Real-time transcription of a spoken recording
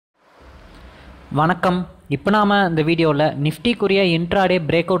வணக்கம். இப்போ நாம இந்த வீடியோவில் நிஃப்டிக்குரிய இன்ட்ராடே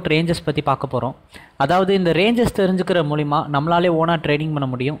பிரேக் அவுட் ரேஞ்சஸ் பற்றி பார்க்க போகிறோம். அதாவது இந்த ரேஞ்சஸ் தெரிஞ்சுக்கிற மூலிமா நம்மளாலே ஓனாக ட்ரேடிங் பண்ண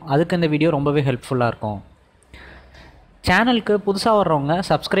முடியும். அதுக்கு இந்த வீடியோ ரொம்பவே ஹெல்ப்ஃபுல்லாக இருக்கும். சேனலுக்கு புதுசாக வர்றவங்க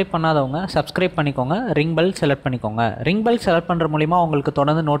சப்ஸ்கிரைப் பண்ணாதவங்க சப்ஸ்கிரைப் பண்ணிக்கோங்க. ரிங் பெல் செலக்ட் பண்ணிக்கோங்க. ரிங் பெல் செலக்ட் பண்ணுற மூலிமா உங்களுக்கு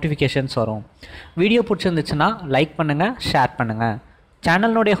தொடர்ந்து நோட்டிஃபிகேஷன்ஸ் வரும். வீடியோ பிடிச்சிருந்துச்சுன்னா லைக் பண்ணுங்கள், ஷேர் பண்ணுங்கள்.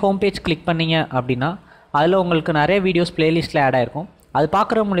 சேனலினுடைய ஹோம் பேஜ் கிளிக் பண்ணிங்க அப்படின்னா அதில் உங்களுக்கு நிறைய வீடியோஸ் பிளேலிஸ்ட்டில் ஆட் ஆகிருக்கும். அது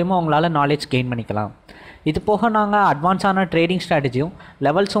பார்க்குற மூலிமா உங்களால் நாலேஜ் கெயின் பண்ணிக்கலாம். இது போக நாங்கள் அட்வான்ஸான ட்ரேடிங் ஸ்ட்ராட்டஜியும்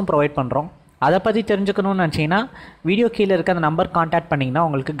லெவல்ஸும் ப்ரொவைட் பண்ணுறோம். அதை பற்றி தெரிஞ்சுக்கணும்னு நினச்சிங்கன்னா வீடியோ கீழே இருக்க அந்த நம்பர் கான்டாக்ட் பண்ணிங்கன்னா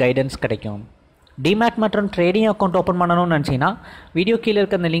உங்களுக்கு கைடன்ஸ் கிடைக்கும். டிமேட் மற்றும் ட்ரேடிங் அக்கௌண்ட் ஓப்பன் பண்ணணும்னு நினச்சிங்கன்னா வீடியோ கீழே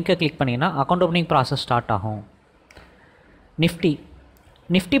இருக்க அந்த லிங்கை கிளிக் பண்ணிங்கன்னா அக்கௌண்ட் ஓப்பனிங் ப்ராசஸ் ஸ்டார்ட் ஆகும்.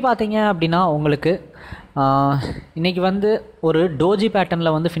 நிஃப்டி பார்த்தீங்க அப்படின்னா உங்களுக்கு இன்றைக்கி ஒரு டோஜி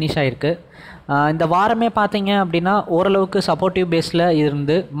பேட்டர்னில் ஃபினிஷ் ஆகிருக்கு. இந்த வாரமே பார்த்தீங்க அப்படின்னா ஓரளவுக்கு சப்போர்ட்டிவ் பேஸில்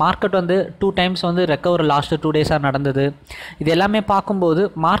இருந்து மார்க்கெட் 2 டைம்ஸ் ரெக்கவர் லாஸ்ட்டு 2 டேஸாக நடந்தது. இது எல்லாமே பார்க்கும்போது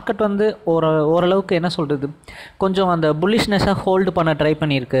மார்க்கெட் ஓரளவுக்கு என்ன சொல்கிறது, கொஞ்சம் அந்த புல்லிஷ்னஸை ஹோல்டு பண்ண ட்ரை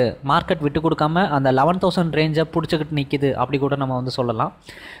பண்ணியிருக்கு. மார்க்கெட் விட்டு கொடுக்காம அந்த 11,000 ரேஞ்சை பிடிச்சிக்கிட்டு நிற்கிது அப்படி கூட நம்ம சொல்லலாம்.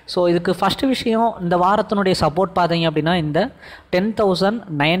 ஸோ இதுக்கு ஃபஸ்ட்டு விஷயம், இந்த வாரத்தினுடைய சப்போர்ட் பார்த்தீங்க அப்படின்னா இந்த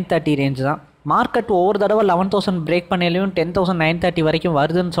 10,930 ரேஞ்ச் தான். மார்க்கெட் ஒவ்வொரு தடவை 11,000 பிரேக் பண்ணலையும் 10,930 வரைக்கும்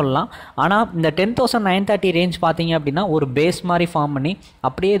வருதுன்னு சொல்லலாம். ஆனால் இந்த 10,930 ரேஞ்ச் பார்த்தீங்க அப்படின்னா ஒரு பேஸ் மாதிரி ஃபார்ம் பண்ணி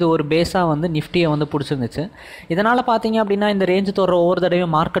அப்படியே இது ஒரு பேஸாக நிஃப்டியை பிடிச்சிருந்துச்சு. இதனால் பார்த்தீங்க அப்படின்னா இந்த ரேஞ்சு தோற ஒவ்வொரு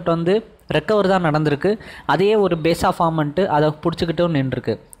தடவையும் மார்க்கெட் ரெக்கவர் தான் நடந்திருக்கு. அதையே ஒரு பேஸாக ஃபார்ம் பண்ணிட்டு அதை பிடிச்சிக்கிட்டும்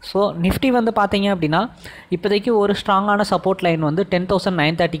நின்றுருக்கு. ஸோ நிஃப்டி பார்த்தீங்க அப்படின்னா இப்போதைக்கு ஒரு ஸ்ட்ராங்கான சப்போர்ட் லைன்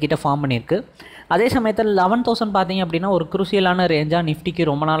 10,930 கிட்ட ஃபார்ம் பண்ணியிருக்கு. அதே சமயத்தில் 11,000 பார்த்தீங்க அப்படின்னா ஒரு குரூசியலான ரேஞ்சாக நிஃப்டிக்கு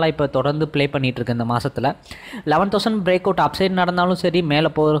ரொம்ப நாளாக இப்போ தொடர்ந்து ப்ளே பண்ணிகிட்ருக்கு. இந்த மாதத்தில் 11,000 பிரேக் அவுட் அப் சைடு நடந்தாலும் சரி, மேலே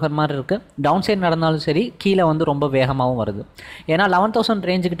போகிற மாதிரி இருக்குது, டவுன் சைடு நடந்தாலும் சரி, கீழே ரொம்ப வேகமாகவும் வருது. ஏன்னா 11,000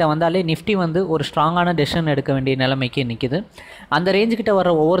 ரேஞ்சுக்கிட்ட வந்தாலே நிஃப்டி ஒரு ஸ்ட்ராங்கான டெசிஷன் எடுக்க வேண்டிய நிலைமைக்கு நிற்கிது. அந்த ரேஞ்சுக்கிட்ட வர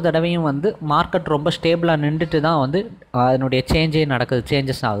ஒவ்வொரு தடவையும் மார்க்கெட் ரொம்ப ஸ்டேபிளாக நின்றுட்டு தான் அதனுடைய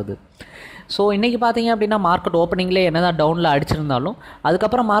சேஞ்சஸ் ஆகுது. ஸோ இன்றைக்கி பார்த்தீங்க அப்படின்னா மார்க்கெட் ஓப்பனிங்லேயே என்ன தான் டவுனில் அடிச்சிருந்தாலும்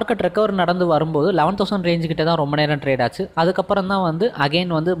அதுக்கப்புறம் மார்க்கெட் ரெக்கவர் நடந்து வரும்போது 11,000 ரேஞ்சுக்கிட்ட தான் ரொம்ப நேரம் ட்ரேட் ஆச்சு. அதுக்கப்புறம் தான்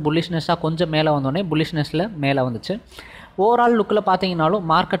அகெயின் புல்லிஷ்னஸாக கொஞ்சம் மேலே வந்தோடனே புல்லிஷ்னஸில் மேலே வந்துச்சு. ஓவரால் லுக்கில் பார்த்தீங்கன்னாலும்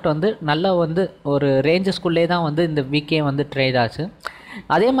மார்க்கெட் நல்ல ஒரு ரேஞ்சஸ்குள்ளே தான் இந்த வீக்கே ட்ரேட் ஆச்சு.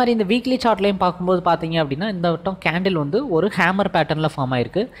 அதே மாதிரி இந்த வீக்லி சார்ட்லேயும் பார்க்கும்போது பார்த்தீங்க அப்படின்னா இந்த வட்டம் கேண்டில் ஒரு ஹேமர் பேட்டர்னில் ஃபார்ம்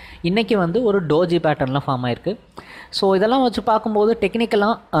ஆகிருக்கு. இன்றைக்கி ஒரு டோஜி பேட்டர்னில் ஃபார்ம் ஆகிருக்கு. ஸோ இதெல்லாம் வச்சு பார்க்கும்போது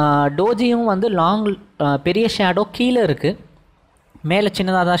டெக்னிக்கலாக டோஜியும் லாங் பெரிய ஷேடோ கீழே இருக்குது, மேலே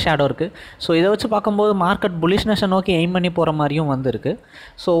சின்னதாக தான் ஷேடோ இருக்குது. ஸோ இதை வச்சு பார்க்கும்போது மார்க்கெட் புல்லிஷ்னஸை நோக்கி எய்ம் பண்ணி போகிற மாதிரியும் இருக்குது.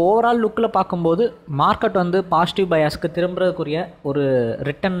 ஸோ ஓவரால் லுக்கில் பார்க்கும்போது மார்க்கெட் பாசிட்டிவ் பயாஸ்க்கு திரும்புறதுக்குரிய ஒரு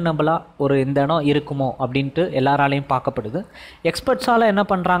ரிட்டர்னபிளாக ஒரு இந்த இடம் இருக்குமோ அப்படின்ட்டு எல்லாராலையும் பார்க்கப்படுது. எக்ஸ்பர்ட்ஸால் என்ன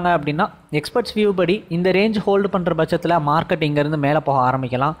பண்ணுறாங்க அப்படின்னா, எக்ஸ்பர்ட்ஸ் வியூ படி இந்த ரேஞ்ச் ஹோல்டு பண்ணுற பட்சத்தில் மார்க்கெட் இங்கேருந்து மேலே போக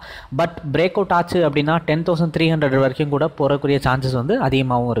ஆரம்பிக்கலாம். பட் பிரேக் அவுட் ஆச்சு அப்படின்னா 10,300 வரைக்கும் கூட போகிறக்கூடிய சான்சஸ்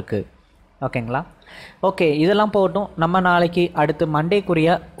அதிகமாகவும் இருக்குது. ஓகேங்களா? ஓகே, இதெல்லாம் போகட்டும். நம்ம நாளைக்கு அடுத்து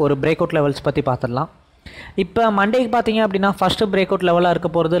மண்டேக்குரிய ஒரு பிரேக் அவுட் லெவல்ஸ் பற்றி பார்த்துடலாம். இப்போ மண்டேக்கு பார்த்தீங்க அப்படின்னா ஃபஸ்ட்டு பிரேக் அவுட் லெவலாக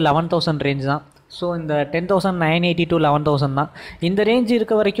இருக்க போகிறது 11,000 ரேஞ்ச் தான். ஸோ இந்த 10,980 to 11,000 தான். இந்த ரேஞ்ச்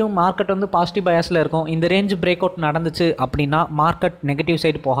இருக்க வரைக்கும் மார்க்கெட் பாசிட்டிவ் பயாஸில் இருக்கும். இந்த ரேஞ்ச் பிரேக் அவுட் நடந்துச்சு அப்படின்னா மார்க்கெட் நெகட்டிவ்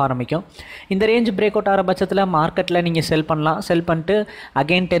சைடு போக ஆரம்பிக்கும். இந்த ரேஞ்ச் பிரேக் அவுட் ஆகிற பட்சத்தில் மார்க்கெட்டில் நீங்கள் செல் பண்ணலாம். செல் பண்ணிட்டு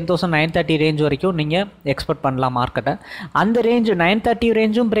அகெயின் 10,930 ரேஞ்ச் வரைக்கும் நீங்கள் எக்ஸ்பெக்ட் பண்ணலாம் மார்க்கெட்டை. அந்த ரேஞ்ச் 930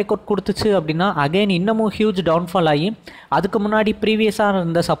 ரேஞ்சும் பிரேக் அவுட் கொடுத்துச்சு அப்படின்னா அகெயின் இன்னமும் ஹியூஜ் டவுன்ஃபால் ஆகி அதுக்கு முன்னாடி ப்ரீவியஸாக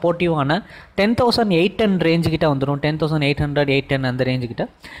இருந்த சப்போர்ட்டிவான 10,810 ரேஞ்சுக்கிட்ட வந்துடும். 10,800 810 அந்த ரேஞ்சுக்கிட்ட.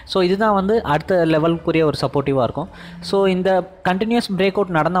 ஸோ இதுதான் அடுத்த லெவலுக்குரிய ஒரு சப்போர்ட்டிவாக இருக்கும். ஸோ இந்த கண்டினியூஸ் பிரேக்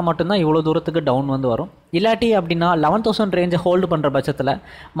அவுட் நடந்தால் மட்டும்தான் இவ்வளோ தூரத்துக்கு டவுன் வரும். இல்லாட்டி அப்படின்னா 11,000 ரேஞ்சை ஹோல்டு பண்ணுற பட்சத்தில்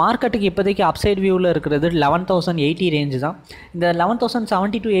மார்க்கெட்டுக்கு இப்போதைக்கு அப்சைட் வியூவில் இருக்கிறது 11,080 ரேஞ்சு தான். இந்த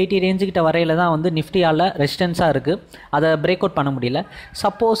 11,070 to 80 ரேஞ்சுக்கிட்ட வரையில் தான் நிஃப்டியால் ரெசிஸ்டன்ஸாக இருக்குது. அதை பிரேக் அவுட் பண்ண முடியல.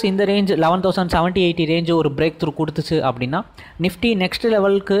 சப்போஸ் இந்த ரேஞ்ச் 11,070 80 ரேஞ்சு ஒரு பிரேக் த்ரூ கொடுத்துச்சு அப்படின்னா நிஃப்டி நெக்ஸ்ட்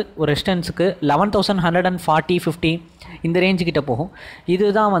லெவலுக்கு ஒரு ரெசிஸ்டன்ஸுக்கு 11,140 50 இந்த ரேஞ்சுக்கிட்ட போகும்.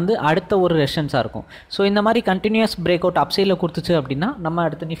 இதுதான் அடுத்த ஒரு ரெசிஸ்டன்ஸாக இருக்கும். ஸோ இந்த மாதிரி கண்டினியூஸ் பிரேக் அவுட் அப்சைடில் கொடுத்துச்சு அப்படின்னா நம்ம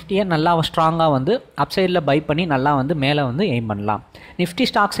அடுத்த நிஃப்டியை நல்லா ஸ்ட்ராங்காக அப்சைடில் பை பண்ணி நல்லா மேலே எய்ம் பண்ணலாம். நிஃப்டி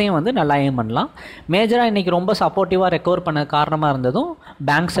ஸ்டாக்ஸையும் நல்லா எய்ம் பண்ணலாம். மேஜராக இன்றைக்கி ரொம்ப சப்போர்ட்டிவாக ரெக்கவர் பண்ண காரணமாக இருந்ததும்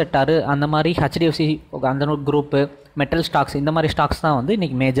பேங்க் செக்டாரு, அந்த மாதிரி HDFC அந்த குரூப்பு, மெட்டல் ஸ்டாக்ஸ், இந்த மாதிரி ஸ்டாக்ஸ் தான்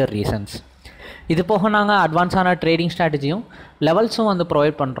இன்றைக்கி மேஜர் ரீசன்ஸ். இது போக நாங்கள் அட்வான்ஸான ட்ரேடிங் ஸ்ட்ராட்டஜியும் லெவல்ஸும்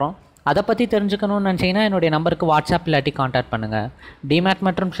ப்ரொவைட் பண்ணுறோம். அதை பற்றி தெரிஞ்சுக்கணும்னு நினச்சிங்கன்னா என்னுடைய நம்பருக்கு வாட்ஸ்அப் இல்லாட்டி கான்டாக்ட் பண்ணுங்கள். டிமேட்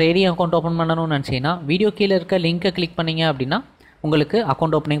மற்றும் ட்ரேடிங் அக்கௌண்ட் ஓப்பன் பண்ணணும்னு நினச்சிங்கன்னா வீடியோ கீழே இருக்க லிங்க்கை கிளிக் பண்ணிங்க அப்படின்னா உங்களுக்கு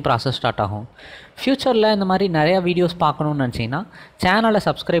அக்கௌண்ட் ஓப்பனிங் ப்ராசஸ் ஸ்டார்ட் ஆகும். ஃப்யூச்சரில் இந்த மாதிரி நிறையா வீடியோஸ் பார்க்கணுன்னு நினச்சிங்கன்னா சேனலை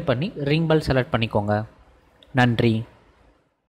சப்ஸ்கிரைப் பண்ணி ரிங் பெல் செலக்ட் பண்ணிக்கோங்க. நன்றி.